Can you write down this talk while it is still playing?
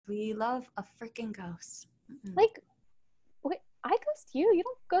we love a freaking ghost. Mm-mm. Like, wait, I ghost you. You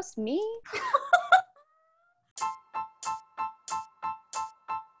don't ghost me.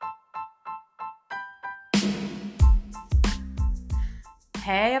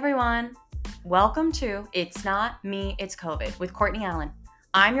 Hey everyone, welcome to It's Not Me, It's COVID with Courtney Allen.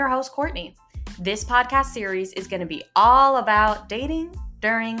 I'm your host, Courtney. This podcast series is going to be all about dating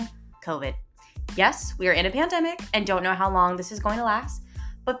during COVID. Yes, we are in a pandemic and don't know how long this is going to last,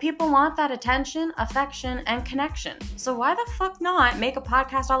 but people want that attention, affection, and connection. So why the fuck not make a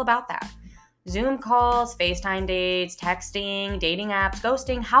podcast all about that? Zoom calls, FaceTime dates, texting, dating apps,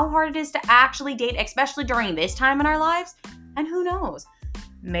 ghosting, how hard it is to actually date, especially during this time in our lives. And who knows?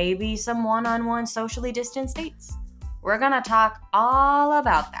 Maybe some one-on-one socially distanced dates. We're gonna talk all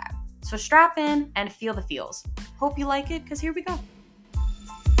about that. So strap in and feel the feels. Hope you like it, because here we go.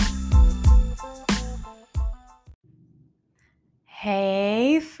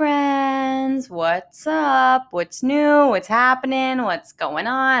 Hey friends, what's up? What's new? What's happening? What's going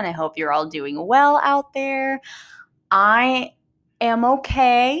on? I hope you're all doing well out there. I am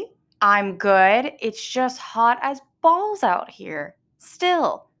okay. I'm good. It's just hot as balls out here.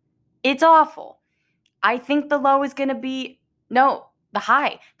 Still, it's awful. I think the low is going to be, no, the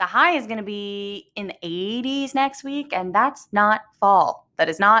high. The high is going to be in the 80s next week, and that's not fall. That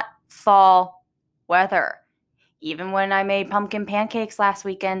is not fall weather. Even when I made pumpkin pancakes last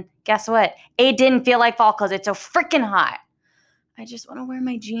weekend, guess what? It didn't feel like fall because it's so freaking hot. I just want to wear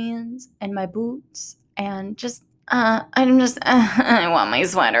my jeans and my boots and I want my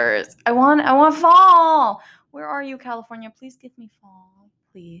sweaters. I want fall. Where are you, California? Please give me fall,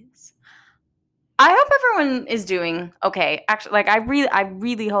 please. I hope everyone is doing okay. Actually, I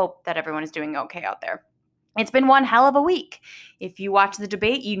really hope that everyone is doing okay out there. It's been one hell of a week. If you watch the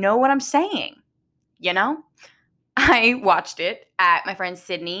debate, you know what I'm saying. You know? I watched it at my friends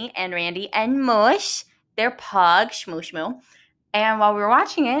Sydney and Randy and Mush, their pug, Shmoo Shmoo. And while we were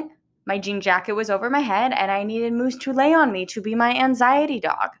watching it, my jean jacket was over my head and I needed Moose to lay on me to be my anxiety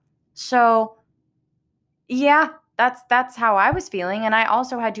dog. So, yeah, that's how I was feeling. And I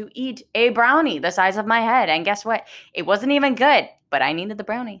also had to eat a brownie the size of my head. And guess what? It wasn't even good, but I needed the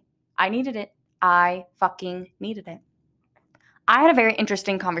brownie. I needed it. I fucking needed it. I had a very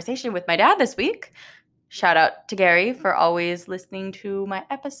interesting conversation with my dad this week. Shout out to Gary for always listening to my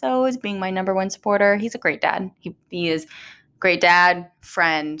episodes, being my number one supporter. He's a great dad. He is great dad,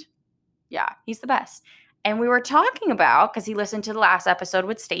 friend. Yeah, he's the best. And we were talking about, because he listened to the last episode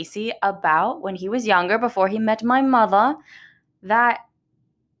with Stacy, about when he was younger, before he met my mother, that,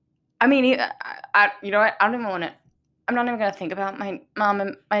 I mean, you know what? I'm not even going to think about my mom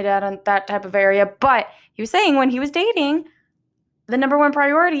and my dad on that type of area. But he was saying when he was dating, the number one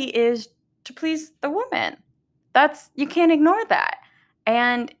priority is to please the woman. You can't ignore that.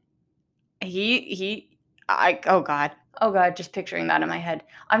 And oh God, just picturing that in my head.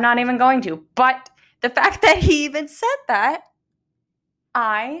 I'm not even going to. But the fact that he even said that,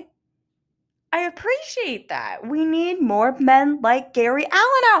 I appreciate that. We need more men like Gary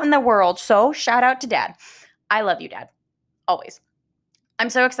Allen out in the world. So shout out to Dad. I love you, Dad. Always. I'm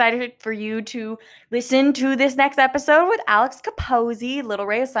so excited for you to listen to this next episode with Alex Capozzi, Little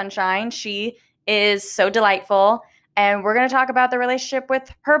Ray of Sunshine. She is so delightful. And we're going to talk about the relationship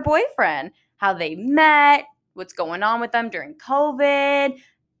with her boyfriend, how they met, what's going on with them during COVID.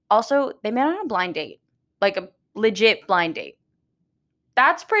 Also, they met on a blind date, like a legit blind date.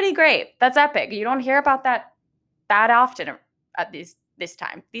 That's pretty great. That's epic. You don't hear about that often at these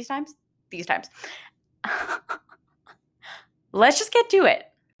times. Let's just get to it.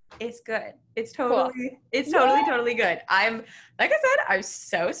 It's good. It's totally good. I'm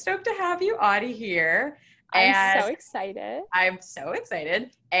so stoked to have you, Audie, here. I'm so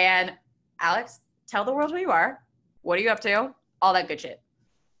excited. And Alex, tell the world who you are. What are you up to? All that good shit.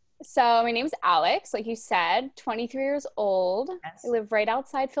 So my name's Alex, like you said, 23 years old. Yes. I live right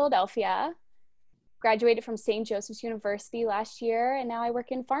outside Philadelphia. Graduated from St. Joseph's University last year, and now I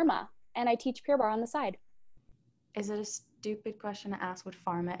work in pharma, and I teach Pure Barre on the side. Is it a stupid question to ask what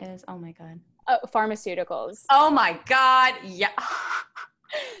pharma is? Oh my God. Oh, pharmaceuticals. Oh my God. Yeah.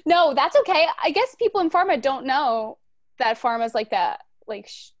 No, that's okay. I guess people in pharma don't know that pharma is like the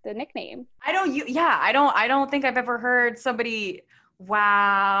nickname. I don't think I've ever heard somebody.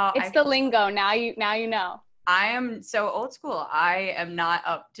 Wow. It's the lingo. Now you know. I am so old school. I am not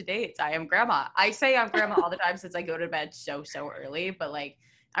up to date. I am grandma. I say I'm grandma all the time since I go to bed so early, but like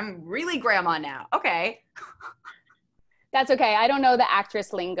I'm really grandma now. Okay. That's okay. I don't know the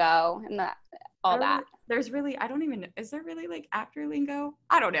actress lingo and all that. There's really, I don't even know. Is there really like actor lingo?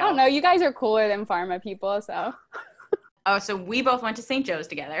 I don't know. You guys are cooler than pharma people, so. Oh, so we both went to St. Joe's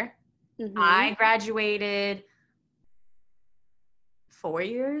together. Mm-hmm. I graduated 4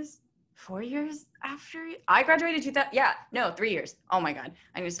 years after I graduated 2000. Yeah, no, 3 years. Oh my God,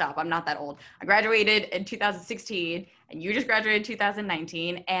 I'm gonna stop. I'm not that old. I graduated in 2016, and you just graduated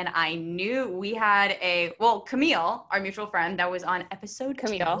 2019. And I knew we had Camille, our mutual friend, that was on episode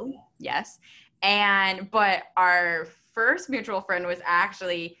Camille. 2. Yes, but our first mutual friend was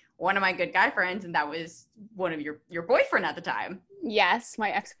actually one of my good guy friends, and that was one of your boyfriend at the time. Yes, my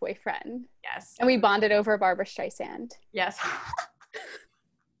ex-boyfriend. Yes. And we bonded over Barbara Streisand. Yes.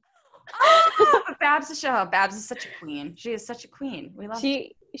 Babs is such a queen. She is such a queen. We love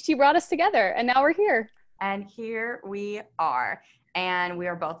she brought us together, and now we're here. And here we are. And we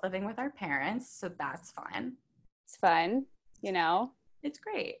are both living with our parents, so that's fun. It's fun, you know. It's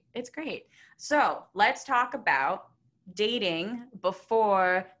great. It's great. So let's talk about dating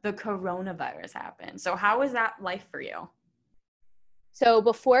before the coronavirus happened. So how was that life for you? So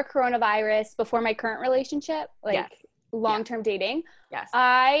before coronavirus, before my current relationship, long-term dating, yes,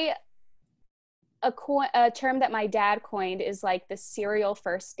 a term that my dad coined is like the serial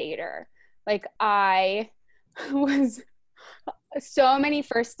first dater. Like I was so many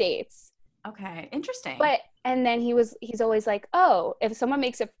first dates. Okay, interesting. And then he's always like, oh, if someone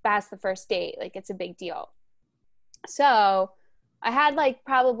makes it past the first date, like it's a big deal. So I had like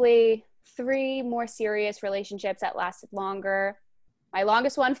probably 3 more serious relationships that lasted longer. My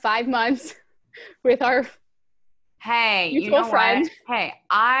longest one, 5 months with our mutual friend. What? Hey,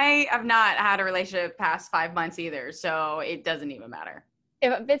 I have not had a relationship past 5 months either, so it doesn't even matter.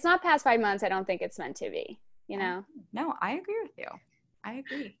 If it's not past 5 months, I don't think it's meant to be, you know? No, I agree with you. I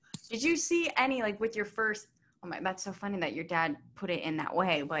agree. Did you see any, like, with your first, oh my, that's so funny that your dad put it in that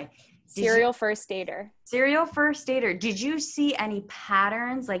way, but serial first dater. Serial first dater. Did you see any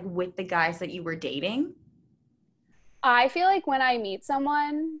patterns, like, with the guys that you were dating? I feel like when I meet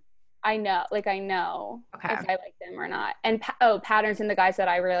someone, I know if I like them or not. And patterns in the guys that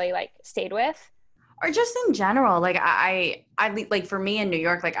I really like stayed with. Or just in general, like I like for me in New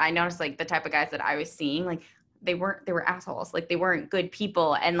York, like I noticed like the type of guys that I was seeing, like they were assholes, like they weren't good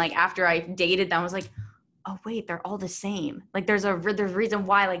people. And like after I dated them, I was like, oh wait, they're all the same. Like there's a reason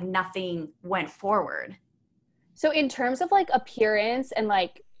why like nothing went forward. So in terms of like appearance and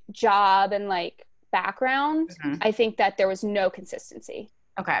like job and like background, I think that there was no consistency.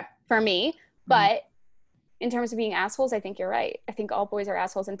 Okay. For me, but in terms of being assholes, I think you're right. I think all boys are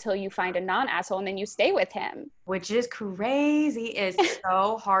assholes until you find a non-asshole and then you stay with him. Which is crazy. It's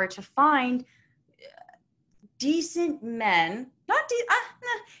so hard to find decent men,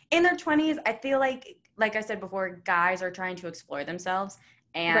 in their 20s. I feel like I said before, guys are trying to explore themselves,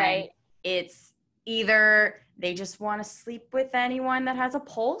 and it's either they just want to sleep with anyone that has a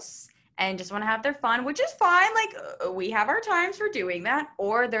pulse and just want to have their fun, which is fine. Like we have our times for doing that,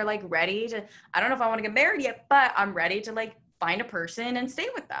 or they're like ready to, I don't know if I want to get married yet, but I'm ready to like find a person and stay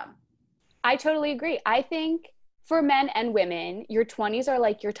with them. I totally agree. I think for men and women, your 20s are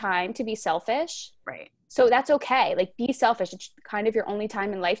like your time to be selfish. Right. So that's okay. Like be selfish. It's kind of your only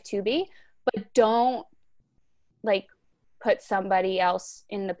time in life to be, but don't like put somebody else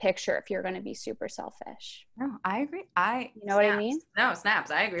in the picture if you're going to be super selfish. No, I agree. You know what I mean? No,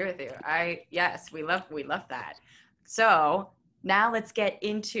 snaps. I agree with you. Yes, we love that. So now let's get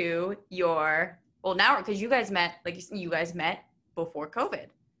into because you guys met before COVID.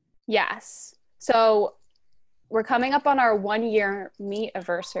 Yes. So we're coming up on our 1-year meet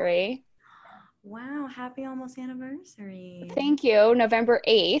anniversary. Wow. Happy almost anniversary. Thank you. November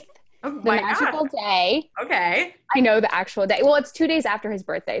 8th. Oh, the magical day. Okay. I know the actual day. Well, it's 2 days after his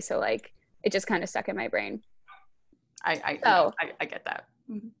birthday, so like it just kind of stuck in my brain. I get that.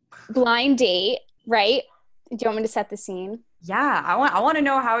 Blind date, right? Do you want me to set the scene? Yeah, I want to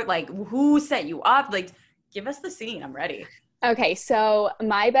know how, like, who set you up? Like, give us the scene. I'm ready. Okay, so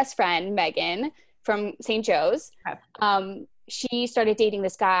my best friend Megan from St. Joe's, she started dating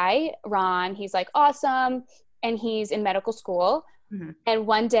this guy, Ron. He's like awesome, and he's in medical school. Mm-hmm. And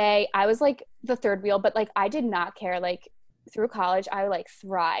one day I was like the third wheel, but like I did not care. Like through college, I like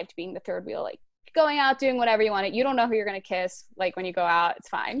thrived being the third wheel, like going out, doing whatever you want. You don't know who you're going to kiss. Like when you go out, it's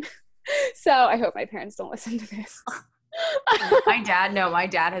fine. So I hope my parents don't listen to this. My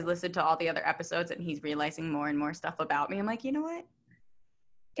dad has listened to all the other episodes and he's realizing more and more stuff about me. I'm like, you know what?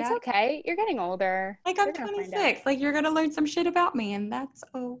 Dad, it's okay. You're getting older. Like I'm 26. Like you're going to learn some shit about me and that's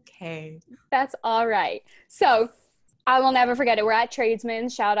okay. That's all right. So I will never forget it. We're at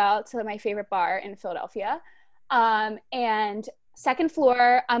Tradesman's. Shout out to my favorite bar in Philadelphia. And second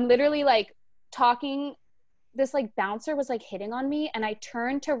floor, I'm literally like talking. This like bouncer was like hitting on me. And I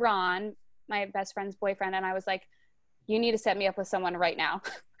turned to Ron, my best friend's boyfriend. And I was like, you need to set me up with someone right now.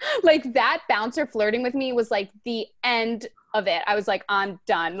 Like that bouncer flirting with me was like the end of it. I was like, I'm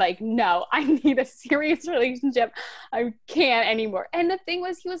done. Like, no, I need a serious relationship. I can't anymore. And the thing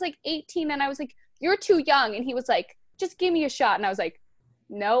was, he was like 18 and I was like, you're too young. And he was like, just give me a shot. And I was like,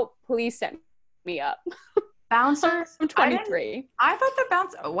 nope, please set me up. Bouncers? I'm 23. I thought the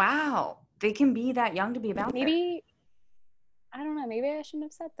bouncer, wow, they can be that young to be a bouncer. Maybe, I don't know. Maybe I shouldn't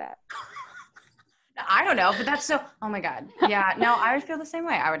have said that. I don't know, but that's so, oh my God. Yeah, no, I would feel the same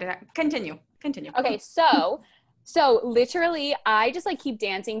way. I would continue. Okay, so literally I just like keep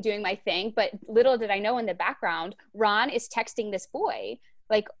dancing, doing my thing, but little did I know in the background, Ron is texting this boy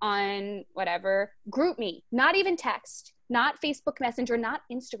like on whatever, group me, not even text, not Facebook Messenger, not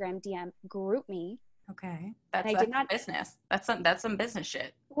Instagram DM, group me. Okay. That's business. That's some business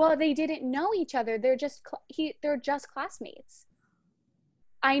shit. Well, they didn't know each other. They're just classmates.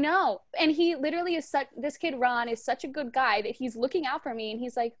 I know. And he literally is this kid Ron is such a good guy that he's looking out for me and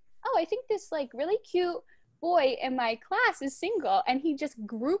he's like, oh, I think this like really cute boy in my class is single. And he just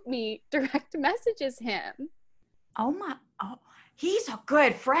group me direct messages him. Oh, he's a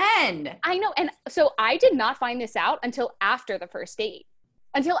good friend. I know. And so I did not find this out until after the first date.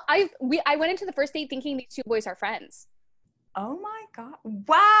 Until I went into the first date thinking these two boys are friends. Oh my God.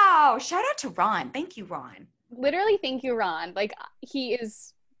 Wow. Shout out to Ron. Thank you, Ron. Literally, thank you, Ron. Like, he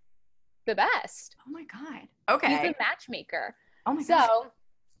is the best. Oh my God. Okay. He's a matchmaker. Oh my God. So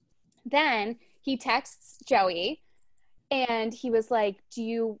then he texts Joey and he was like, do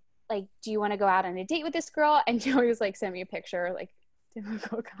you want to go out on a date with this girl? And Joey was like, send me a picture, like,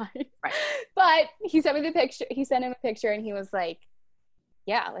 typical guy. Right. But he sent me the picture. He sent him a picture and he was like,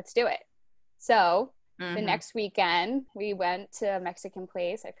 yeah, let's do it. So the next weekend we went to a Mexican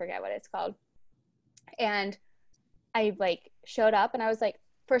place. I forget what it's called. And I like showed up and I was like,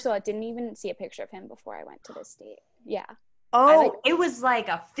 first of all, I didn't even see a picture of him before I went to this date. Yeah. Oh, it was like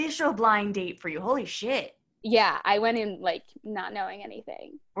official blind date for you. Holy shit. Yeah. I went in like not knowing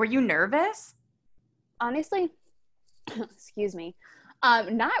anything. Were you nervous? Honestly, excuse me.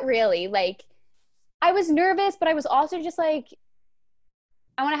 Not really. Like I was nervous, but I was also just like,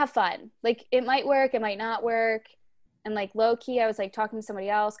 I want to have fun. Like it might work, it might not work. And like low key, I was like talking to somebody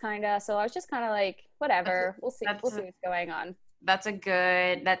else kind of. So I was just kind of like, whatever, we'll see what's going on. That's a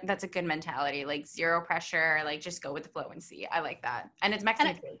good mentality. Like zero pressure, like just go with the flow and see. I like that. And it's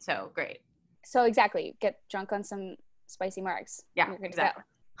Mexican food, so great. So exactly. Get drunk on some spicy margs. Yeah, exactly.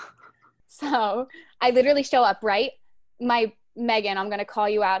 So I literally show up, right? My Megan, I'm going to call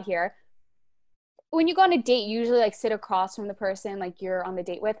you out here. When you go on a date, you usually like sit across from the person like you're on the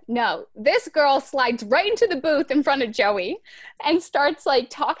date with. No, this girl slides right into the booth in front of Joey and starts like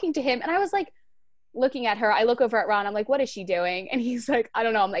talking to him. And I was like looking at her. I look over at Ron. I'm like, what is she doing? And he's like, I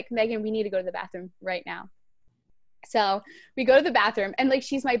don't know. I'm like, Megan, we need to go to the bathroom right now. So we go to the bathroom and like,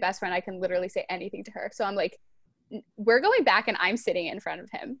 she's my best friend. I can literally say anything to her. So I'm like, we're going back and I'm sitting in front of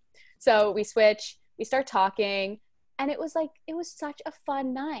him. So we switch, we start talking and it was such a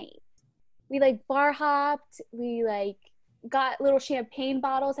fun night. We like bar hopped, we like got little champagne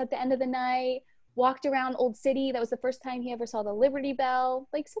bottles at the end of the night, walked around Old City. That was the first time he ever saw the Liberty Bell.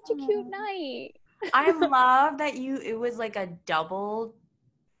 Like such a cute night. I love that it was like a double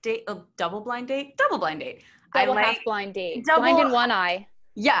date, double blind date. Double half blind date. Blind in one eye.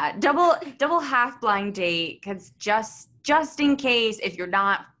 Yeah, double half blind date because just in case if you're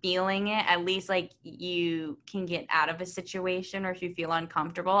not feeling it, at least like you can get out of a situation or if you feel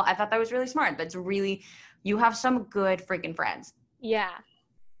uncomfortable. I thought that was really smart. You have some good freaking friends. Yeah,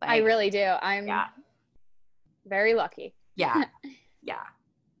 like, I really do. I'm very lucky. Yeah. Yeah.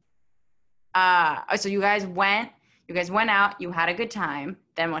 So you guys went out, you had a good time.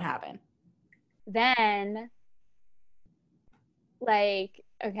 Then what happened? Then like,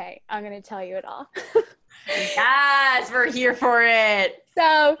 okay, I'm going to tell you it all. Yes, we're here for it.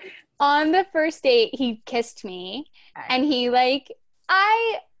 So on the first date, he kissed me and he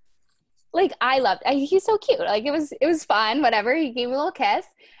I loved it. He's so cute. Like it was fun, whatever. He gave me a little kiss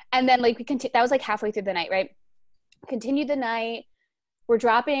and then like that was like halfway through the night, right? Continued the night. We're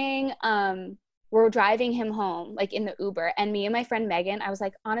driving him home like in the Uber and me and my friend Megan, I was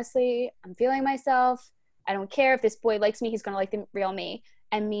like, honestly, I'm feeling myself. I don't care if this boy likes me, he's going to like the real me.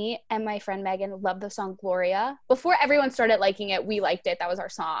 And me and my friend Megan loved the song Gloria. Before everyone started liking it, we liked it. That was our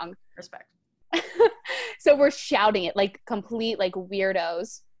song. Respect. So we're shouting it like complete like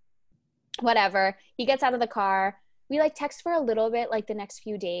weirdos. Whatever. He gets out of the car. We like text for a little bit like the next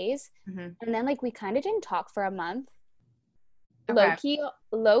few days. Mm-hmm. And then like we kind of didn't talk for a month. Okay.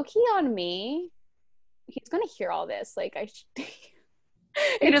 Low key on me. He's going to hear all this. Like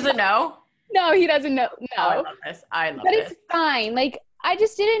he doesn't know? No, he doesn't know. Oh, I No. love this. I love But this. it's fine. Like, I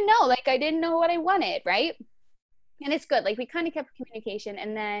just didn't know. Like, I didn't know what I wanted, right? And it's good. Like, we kind of kept communication.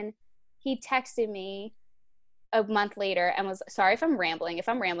 And then he texted me a month later and was, sorry if I'm rambling. If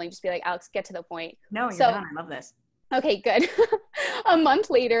I'm rambling, just be like, Alex, get to the point. No, you're So, done. I love this. okay, good. A month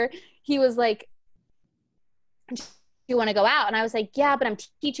later, he was like, do you want to go out? And I was like, yeah, but I'm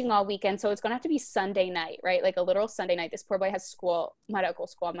teaching all weekend. So it's going to have to be Sunday night, right? Like a literal Sunday night. This poor boy has school, medical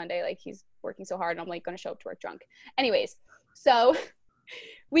school on Monday. Like he's working so hard and I'm like going to show up to work drunk. Anyways, so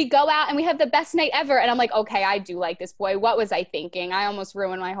we go out and we have the best night ever. And I'm like, okay, I do like this boy. What was I thinking? I almost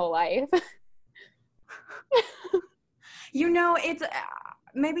ruined my whole life. You know, it's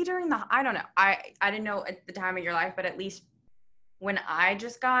maybe during the, I don't know. I didn't know at the time of your life, but at least when I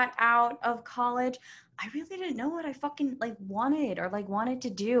just got out of college, I really didn't know what I fucking like wanted or like wanted to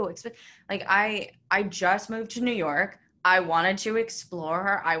do. Like I just moved to New York. I wanted to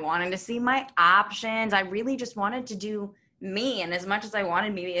explore. I wanted to see my options. I really just wanted to do me. And as much as I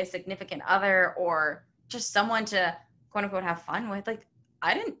wanted maybe a significant other or just someone to quote unquote have fun with, like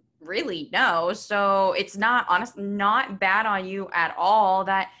I didn't really know. So it's not bad on you at all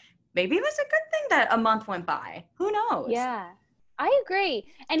that maybe it was a good thing that a month went by. Who knows? Yeah, I agree.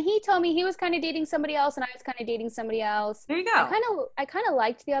 And he told me he was kind of dating somebody else and I was kind of dating somebody else. There you go. I kind of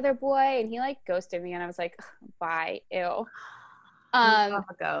liked the other boy and he like ghosted me and I was like, bye, ew. We love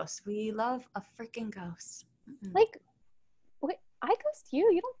a ghost. We love a freaking ghost. Like, wait, I ghost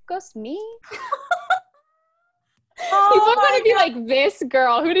you? You don't ghost me? People are going to be like, this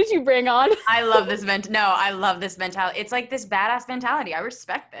girl, who did you bring on? I love this I love this mentality. It's like this badass mentality. I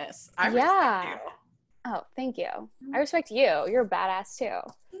respect this. I respect you. Oh, thank you. I respect you. You're a badass too.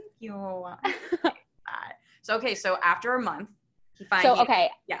 Thank you. So, okay. So after a month, he finally. So, okay.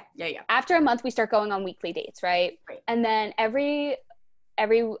 Yeah. After a month, we start going on weekly dates, right? And then every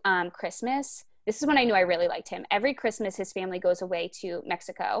Christmas, this is when I knew I really liked him. Every Christmas, his family goes away to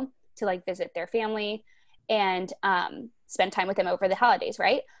Mexico to like visit their family and spend time with him over the holidays,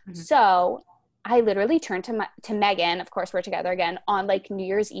 right? Mm-hmm. So I literally turned to Megan, of course we're together again, on like New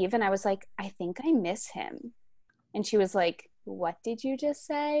Year's Eve, and I was like, I think I miss him. And she was like, what did you just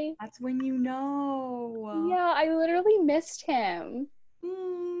say? That's when you know. Yeah, I literally missed him.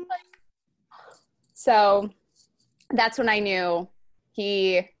 So that's when I knew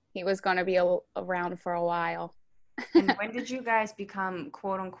he was going to be around for a while. And when did you guys become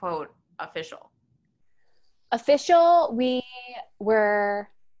quote unquote official? Official, we were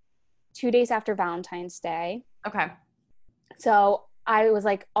 2 days after Valentine's Day. Okay. So I was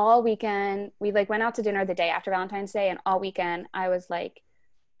like, all weekend, we like went out to dinner the day after Valentine's Day, and all weekend I was like,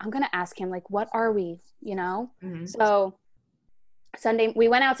 I'm going to ask him, like, what are we, you know? Mm-hmm. So Sunday, we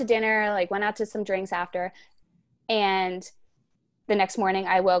went out to dinner, like went out to some drinks after, and the next morning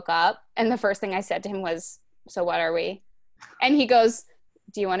I woke up and the first thing I said to him was, so what are we? And he goes,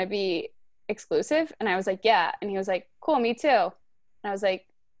 do you want to be exclusive? And I was like, yeah. And he was like, cool, me too. And I was like,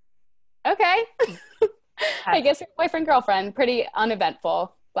 okay. I guess you're boyfriend, girlfriend. Pretty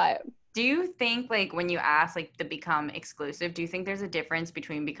uneventful, but. Do you think, like, when you ask, like, to become exclusive, do you think there's a difference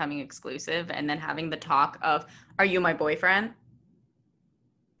between becoming exclusive and then having the talk of, are you my boyfriend?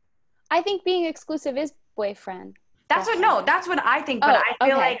 I think being exclusive is boyfriend. That's what I think. But I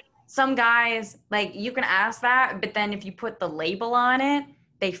feel like some guys, like, you can ask that, but then if you put the label on it,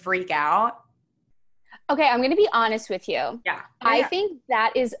 they freak out. Okay, I'm going to be honest with you. Yeah. I think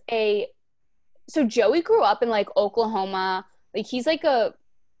that is so Joey grew up in like Oklahoma. Like he's like I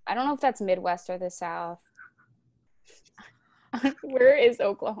don't know if that's Midwest or the South. Where is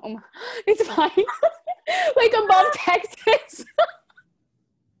Oklahoma? It's fine. Like above Texas.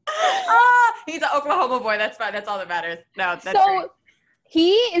 He's an Oklahoma boy. That's fine. That's all that matters. No, that's so great.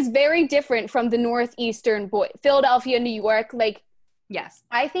 He is very different from the Northeastern boy, Philadelphia, New York. Like, yes,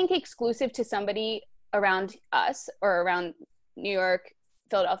 I think exclusive to somebody around us or around New York,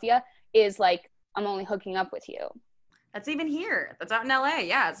 Philadelphia is like, I'm only hooking up with you. That's even here. That's out in LA.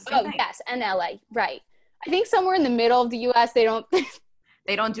 Yeah. It's the same thing. Yes. And LA. Right. I think somewhere in the middle of the US, they don't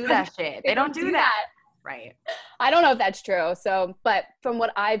do that shit. They don't do that. Right. I don't know if that's true. So, but from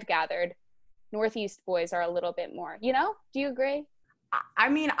what I've gathered, Northeast boys are a little bit more, you know? Do you agree? I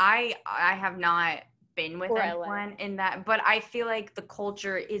mean, I have not been with anyone in that, but I feel like the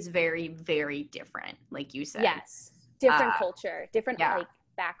culture is very, very different, like you said. Yes. Different culture, different like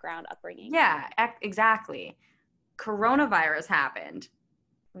background, upbringing. Yeah, exactly. Coronavirus happened.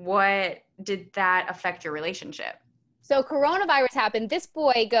 What did that affect your relationship? So coronavirus happened. This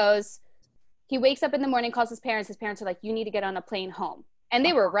boy he wakes up in the morning, calls his parents. His parents are like, you need to get on a plane home. And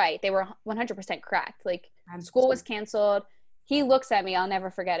they were right. They were 100% correct. Like school was canceled. He looks at me. I'll never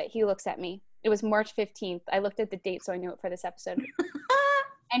forget it. He looks at me. It was March 15th. I looked at the date, so I knew it for this episode.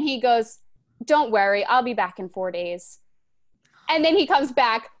 And he goes, don't worry, I'll be back in 4 days. And then he comes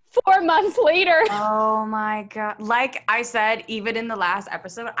back 4 months later. Oh my God. Like I said, even in the last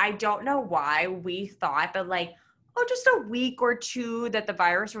episode, I don't know why we thought that like, oh, just a week or two that the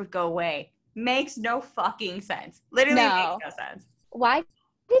virus would go away. Makes no fucking sense. Literally makes no sense. Why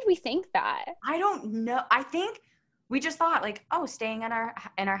did we think that? I don't know. I think we just thought like, oh, staying in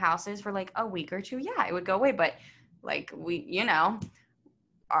our houses for like a week or two, yeah, it would go away. But like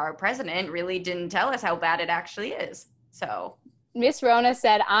our president really didn't tell us how bad it actually is. So Miss Rona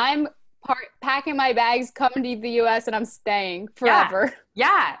said, I'm packing my bags, coming to the U.S., and I'm staying forever.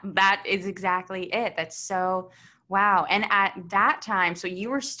 Yeah, that is exactly it. That's so, wow. And at that time, so you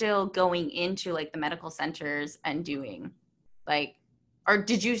were still going into like the medical centers and doing like, or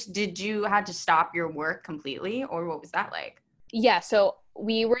did you had to stop your work completely, or what was that like? Yeah, so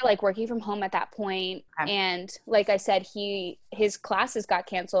we were like working from home at that point, and like I said, his classes got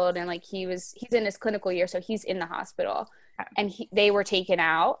canceled, and like he's in his clinical year, so he's in the hospital, and they were taken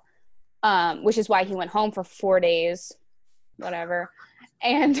out, which is why he went home for 4 days, whatever.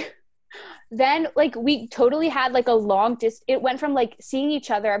 And then like we totally had like a it went from like seeing each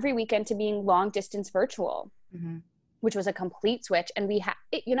other every weekend to being long distance virtual. Mm-hmm. Which was a complete switch. And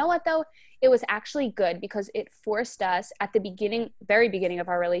you know what though? It was actually good because it forced us at the very beginning of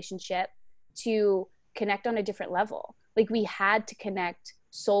our relationship to connect on a different level. Like we had to connect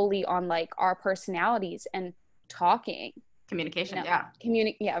solely on like our personalities and talking. Communication,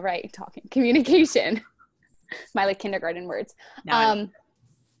 talking. Communication. My like kindergarten words. No,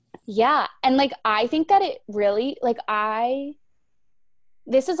 yeah. And like, I think that it really, like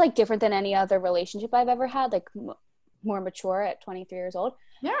this is like different than any other relationship I've ever had, like more mature at 23 years old.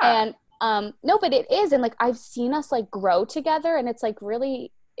 Yeah. And no, but it is. And like, I've seen us like grow together, and it's like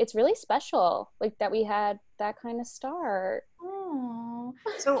it's really special. Like that we had that kind of start. Oh,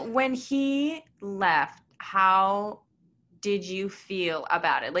 so when he left, how did you feel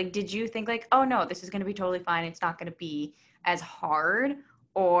about it? Like, did you think like, oh no, this is going to be totally fine, it's not going to be as hard?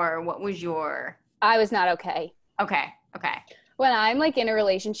 Or what was I was not okay. Okay. When I'm like in a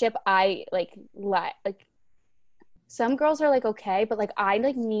relationship, I like some girls are like, okay, but like I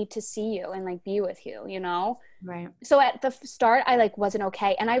like need to see you and like be with you, you know? Right. So at the start, I like wasn't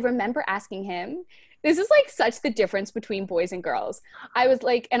okay. And I remember asking him, this is like such the difference between boys and girls. I was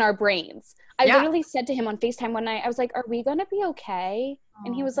like, and our brains. I literally said to him on FaceTime one night, I was like, are we going to be okay? Aww.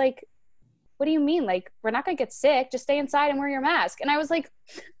 And he was like, what do you mean? Like, we're not going to get sick. Just stay inside and wear your mask. And I was like,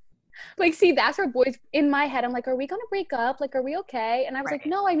 see, that's where boys, in my head, I'm like, are we going to break up? Like, are we okay? And I was like,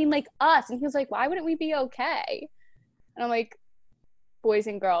 no, I mean like us. And he was like, why wouldn't we be okay? And I'm like, boys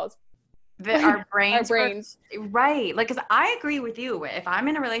and girls. Our brains. Right. Like, because I agree with you. If I'm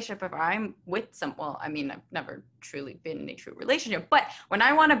in a relationship, if I'm with I mean, I've never truly been in a true relationship, but when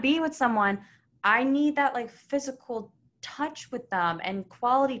I want to be with someone, I need that like physical touch with them and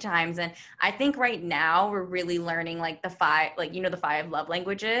quality times. And I think right now we're really learning like the 5 love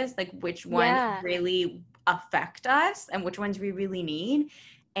languages, like which ones really affect us and which ones we really need.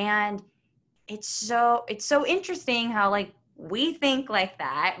 And it's so interesting how like we think like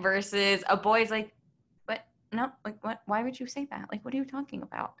that versus a boy's like, what? No, like what? Why would you say that? Like, what are you talking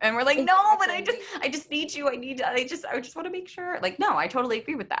about? And we're like, no, but I just need you. I just want to make sure. Like, no, I totally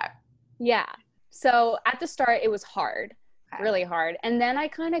agree with that. Yeah. So at the start, it was hard, really hard. And then I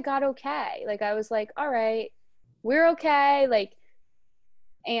kind of got okay. Like, I was like, all right, we're okay. Like,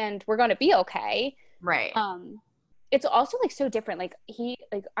 and we're going to be okay. Right. It's also like so different. Like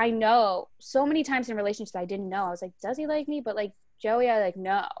I know so many times in relationships I didn't know. I was like, does he like me? But like Joey, I like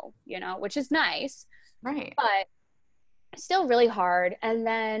know, you know, which is nice. Right. But still really hard. And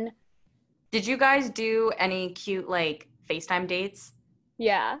then did you guys do any cute like FaceTime dates?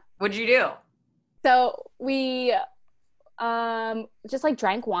 Yeah. What'd you do? So we just like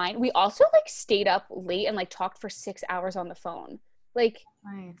drank wine. We also like stayed up late and like talked for 6 hours on the phone. Like,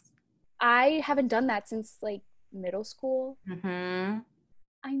 nice. I haven't done that since like middle school. Mm-hmm.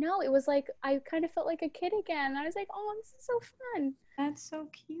 I know, it was like I kind of felt like a kid again. I was like, oh, this is so fun. That's so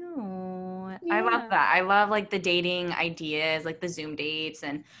cute. Yeah. I love that. I love like the dating ideas, like the Zoom dates.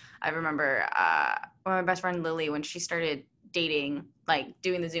 And I remember my best friend Lily, when she started dating, like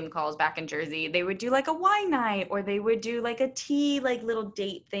doing the Zoom calls back in Jersey, they would do like a wine night, or they would do like a tea like little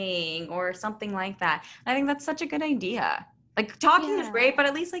date thing or something like that. And I think that's such a good idea. Like talking is great, but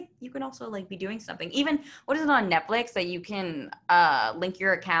at least like you can also like be doing something. Even what is it on Netflix that you can link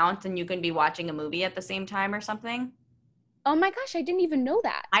your account and you can be watching a movie at the same time or something? Oh my gosh, I didn't even know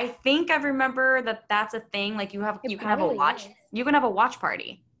that. I think I remember that that's a thing. Like you can have a watch You can have a watch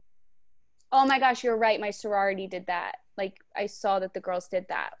party. Oh my gosh, you're right. My sorority did that. Like, I saw that the girls did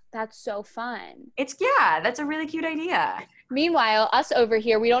that. That's so fun. That's a really cute idea. Meanwhile, us over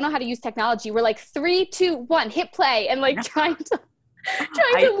here, we don't know how to use technology. We're like 3, 2, 1, hit play, and like trying to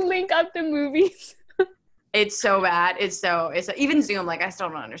link up the movies. It's so bad. It's so even Zoom. Like I still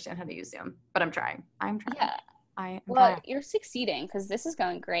don't understand how to use Zoom, but I'm trying. Yeah. I'm well, trying. You're succeeding because this is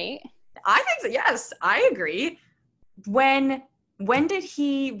going great. I think so. Yes, I agree. When did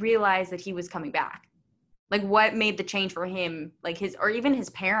he realize that he was coming back? Like, what made the change for him, like or even his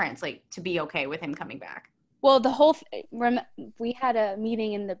parents, like to be okay with him coming back? Well, we had a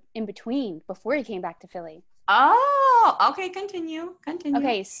meeting in between before he came back to Philly. Oh, okay. Continue.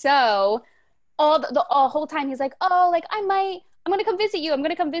 Okay, so the whole time he's like, oh, like I'm gonna come visit you. I'm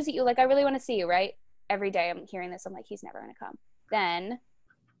gonna come visit you. Like I really want to see you, right? Every day I'm hearing this. I'm like, he's never gonna come. Then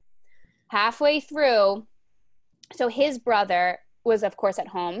halfway through, so his brother was of course at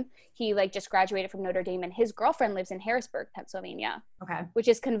home. He like just graduated from Notre Dame, and his girlfriend lives in Harrisburg, Pennsylvania. Okay. Which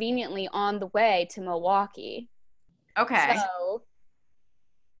is conveniently on the way to Milwaukee. Okay. So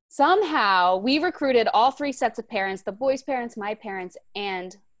somehow we recruited all 3 sets of parents, the boy's parents, my parents,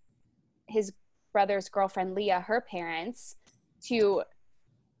 and his brother's girlfriend, Leah, her parents, to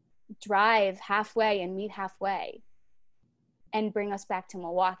drive halfway and meet halfway and bring us back to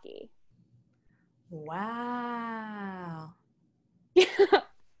Milwaukee. Wow.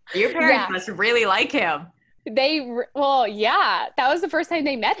 Your parents must really like him. Well, yeah, that was the first time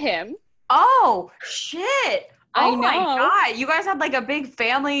they met him. Oh, shit. I know. My God. You guys had like a big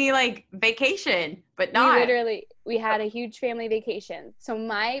family like vacation, but not. We had a huge family vacation. So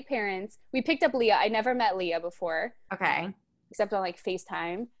my parents, we picked up Leah. I never met Leah before. Okay. Except on like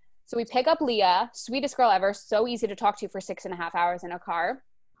FaceTime. So we pick up Leah, sweetest girl ever, so easy to talk to for 6.5 hours in a car.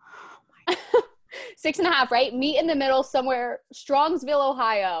 6.5, right? Meet in the middle somewhere, Strongsville,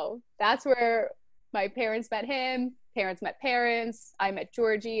 Ohio. That's where my parents met him. Parents met parents. I met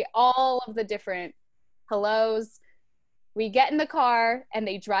Georgie. All of the different hellos. We get in the car and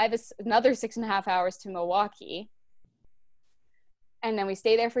they drive us another 6.5 hours to Milwaukee. And then we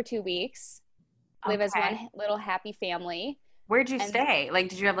stay there for 2 weeks. Live as one little happy family. Where'd you stay? Like,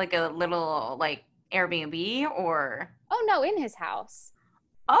 did you have like a little like Airbnb or? Oh no, in his house.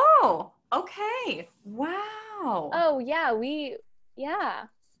 Oh, okay. Wow. Oh yeah,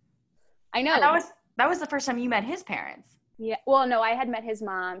 I know. That was the first time you met his parents. Yeah. Well, no, I had met his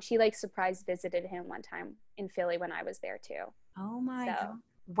mom. She like surprise visited him one time in Philly when I was there too. Oh my God.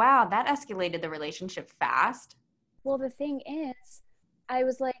 Wow, that escalated the relationship fast. Well, the thing is, I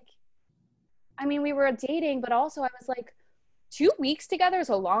was like, I mean, we were dating, but also I was like, 2 weeks together is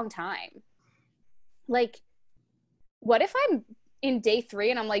a long time. Like, what if I'm in day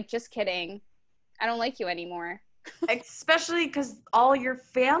 3 and I'm like, just kidding, I don't like you anymore. Especially because all your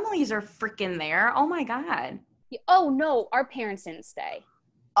families are freaking there. Oh my God. Oh no, our parents didn't stay.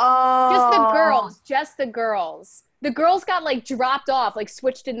 Oh. Just the girls. The girls got like dropped off, like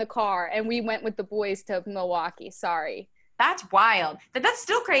switched in the car, and we went with the boys to Milwaukee. Sorry. That's wild. That's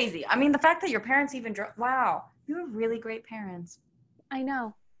still crazy. I mean, the fact that your parents even wow. You have really great parents. I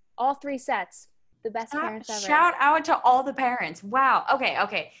know. All 3 sets. The best parents ever. Shout out to all the parents. Wow.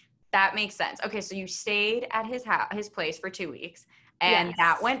 Okay. That makes sense. Okay, so you stayed at his place for 2 weeks, and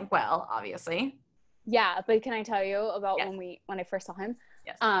that went well, obviously. Yeah, but can I tell you about when I first saw him?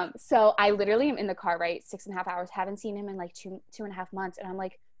 Yes. So I literally am in the car, right? 6.5 hours. Haven't seen him in like 2.5 months, and I'm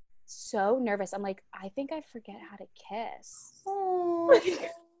like so nervous. I'm like, I think I forget how to kiss. Oh.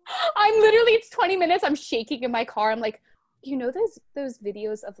 I'm literally, it's 20 minutes. I'm shaking in my car. I'm like, you know those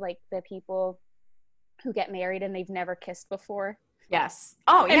videos of like the people who get married and they've never kissed before? Yes.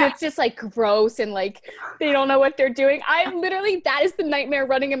 Oh, yeah. And it's just like gross and like they don't know what they're doing. I literally, that is the nightmare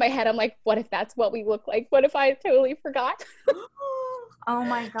running in my head. I'm like, what if that's what we look like? What if I totally forgot? Oh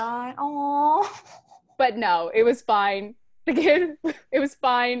my God. Oh. But no, it was fine. It was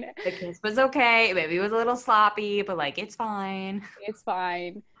fine. The kiss was okay. Maybe it was a little sloppy, but like, it's fine. It's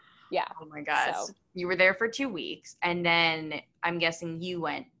fine. Yeah. Oh my gosh. So, you were there for 2 weeks, and then I'm guessing you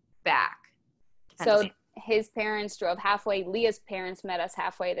went back. So his parents drove halfway. Leah's parents met us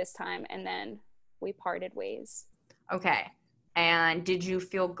halfway this time, and then we parted ways. Okay. And did you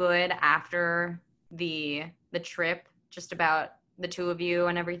feel good after the trip, just about the 2 of you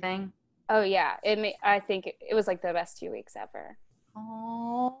and everything? Oh yeah, I think it was like the best 2 weeks ever.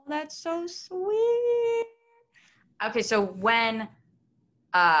 Oh, that's so sweet. Okay, so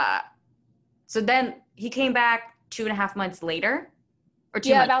so then he came back 2.5 months later, or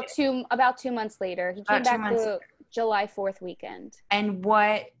 2 months later? about 2 months later. He came back the July 4th weekend. And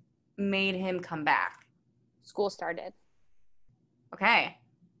what made him come back? School started. Okay.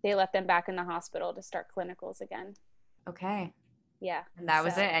 They let them back in the hospital to start clinicals again. Okay. Yeah. And that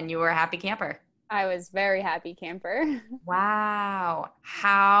was it. And you were a happy camper. I was very happy camper. Wow.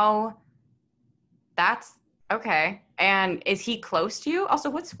 That's okay. And is he close to you? Also,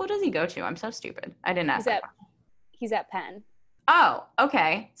 what school does he go to? I'm so stupid. I didn't ask that question. He's at Penn. Oh,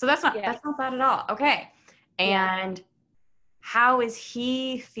 okay. So that's not bad at all. Okay. And how is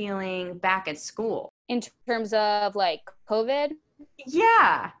he feeling back at school? In terms of like COVID?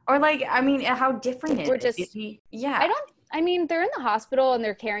 Yeah. Or like, I mean, how different is it? Is he, they're in the hospital and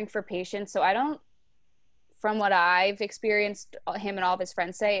they're caring for patients. So from what I've experienced, him and all of his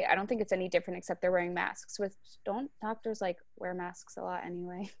friends say, I don't think it's any different except they're wearing masks. Don't doctors like wear masks a lot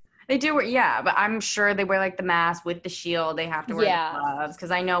anyway? They do, but I'm sure they wear like the mask with the shield. They have to wear the gloves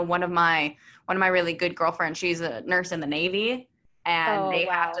because I know one of my really good girlfriends. She's a nurse in the Navy, and they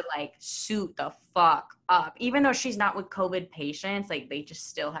have to like suit the fuck up, even though she's not with COVID patients. Like they just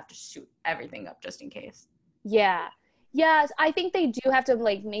still have to suit everything up just in case. Yeah, I think they do have to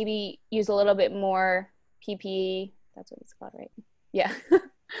like maybe use a little bit more PPE. That's what it's called, right? Yeah.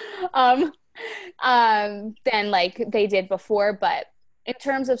 Than like they did before, but in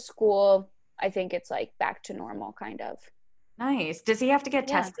terms of school, I think it's like back to normal kind of. Nice. Does he have to get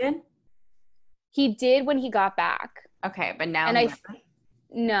tested? He did when he got back. Okay, but now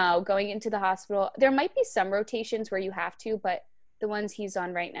no, going into the hospital. There might be some rotations where you have to, but the ones he's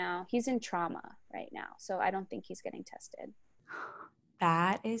on right now, he's in trauma right now. So I don't think he's getting tested.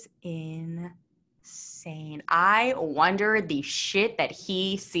 That is insane. I wonder the shit that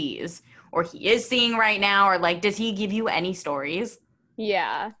he sees or he is seeing right now, or like, does he give you any stories?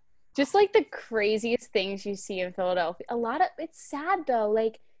 Yeah. Just like the craziest things you see in Philadelphia. It's sad though.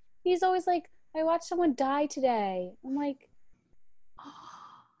 Like he's always like, I watched someone die today. I'm like,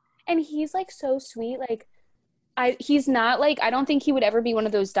 and he's like so sweet. Like he's not like, I don't think he would ever be one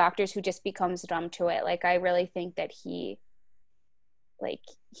of those doctors who just becomes numb to it. Like I really think that he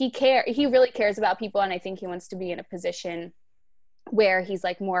really cares about people. And I think he wants to be in a position where he's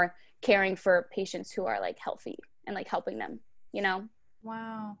like more caring for patients who are like healthy and like helping them, you know?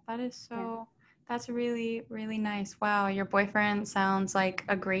 Wow. That's really, really nice. Wow. Your boyfriend sounds like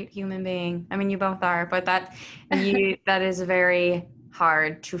a great human being. I mean, you both are, but that is very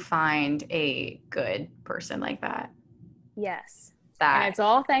hard to find a good person like that. Yes. And it's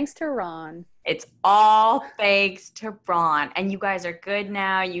all thanks to Ron. It's all thanks to Ron. And you guys are good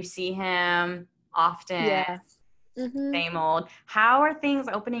now. You see him often. Yeah. Mm-hmm. Same old. How are things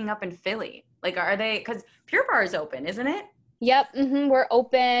opening up in Philly? Like, are they, because Pure Barre is open, isn't it? Yep. Mm-hmm. We're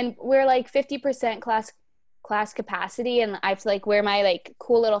open. We're like 50% class capacity, and I have to like wear my like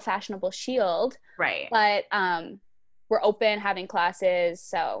cool little fashionable shield. Right. But we're open, having classes.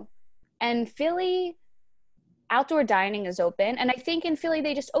 So, and Philly, outdoor dining is open, and I think in Philly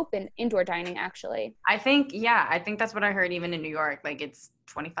they just opened indoor dining actually. I think that's what I heard. Even in New York, like it's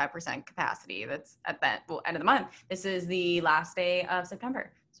 25% capacity. That's at that end of the month. This is the last day of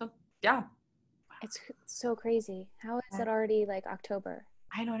September. So yeah. It's so crazy. How is it already like October?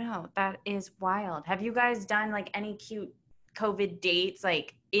 I don't know. That is wild. Have you guys done like any cute COVID dates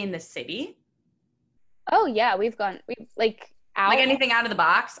like in the city? Oh yeah, we've like out. Like anything out of the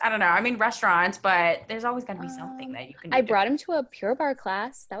box? I don't know. I mean restaurants, but there's always going to be something that you can do. I brought him to a Pure Barre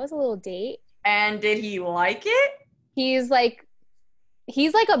class. That was a little date. And did he like it? He's like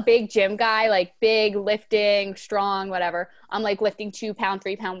a big gym guy, like big lifting, strong, whatever. I'm like lifting 2 pound,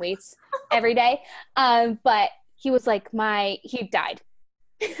 3 pound weights every day. But he was like he died.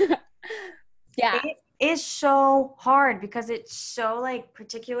 Yeah. It is so hard because it's so like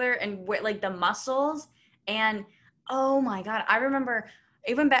particular and like the muscles and oh my God. I remember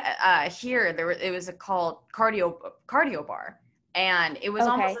even here it was called cardio bar, and it was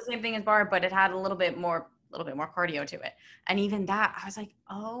almost the same thing as bar, but it had a little bit more cardio to it. And even that, I was like,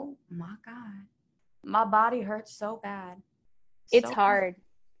 oh my God, my body hurts so bad. It's hard,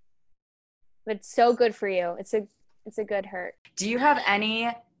 but it's so good for you. It's a good hurt. Do you have any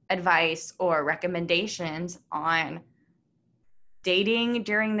advice or recommendations on dating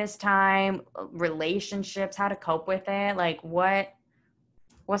during this time, relationships, how to cope with it? Like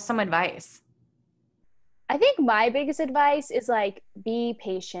what's some advice? I think my biggest advice is like, be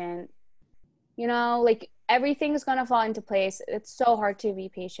patient. You know, like everything's going to fall into place. It's so hard to be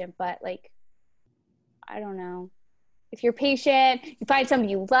patient, but like, I don't know. If you're patient, you find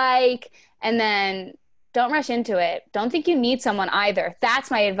somebody you like, and then don't rush into it. Don't think you need someone either.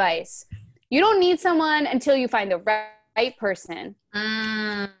 That's my advice. You don't need someone until you find the right person.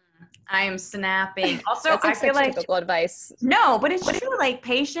 I I am snapping. Also, That's I feel like typical advice. No, but it's true, like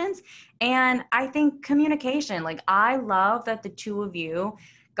patience and I think communication. Like I love that the two of you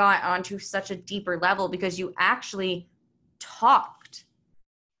got onto such a deeper level because you actually talked.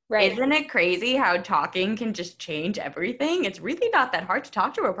 Right. Isn't it crazy how talking can just change everything? It's really not that hard to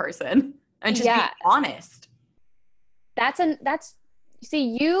talk to a person and just be honest.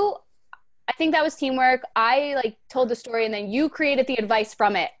 I think that was teamwork. I like told the story and then you created the advice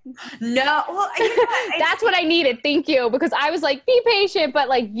from it. No, well, that's what I needed. Thank you. Because I was like, be patient, but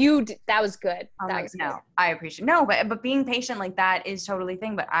like that was good. That was good. I appreciate but being patient like that is totally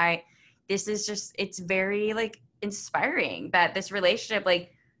thing. But it's very like inspiring that this relationship,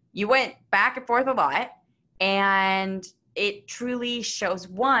 like you went back and forth a lot and it truly shows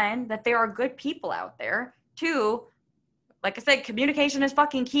one, that there are good people out there. Two, like I said, communication is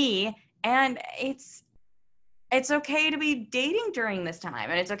fucking key. And it's okay to be dating during this time.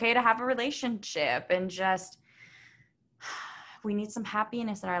 And it's okay to have a relationship and just, we need some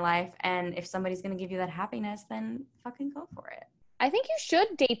happiness in our life. And if somebody's going to give you that happiness, then fucking go for it. I think you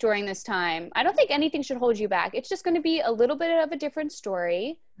should date during this time. I don't think anything should hold you back. It's just going to be a little bit of a different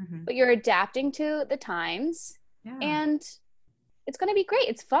story, but you're adapting to the times and it's going to be great.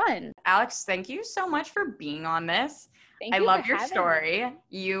 It's fun. Alex, thank you so much for being on this. I love your story. Me.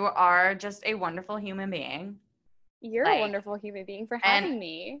 You are just a wonderful human being. You're a wonderful human being for having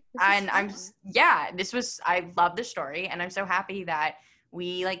me. I love the story and I'm so happy that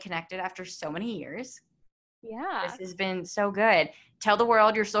we like connected after so many years. Yeah. This has been so good. Tell the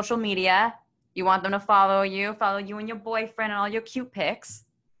world your social media. You want them to follow you and your boyfriend and all your cute pics.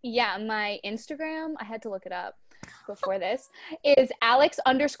 Yeah, my Instagram, I had to look it up before this, is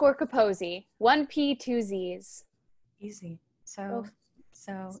Alex_Capozzi. 1P, 2 Z's. Easy. So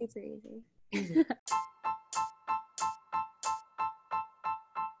super easy.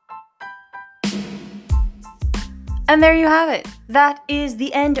 And there you have it. That is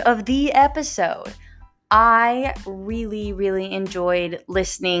the end of the episode. I really, really enjoyed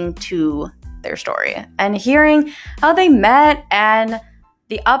listening to their story and hearing how they met and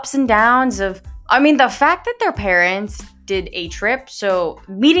the ups and downs of, the fact that their parents did a trip, so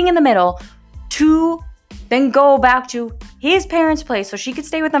meeting in the middle, to then go back to his parents' place so she could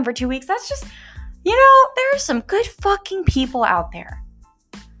stay with them for 2 weeks. That's just, there are some good fucking people out there.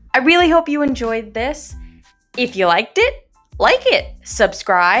 I really hope you enjoyed this. If you liked it, like it,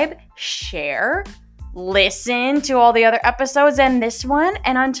 subscribe, share, listen to all the other episodes and this one.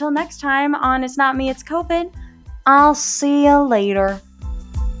 And until next time on It's Not Me, It's COVID, I'll see you later.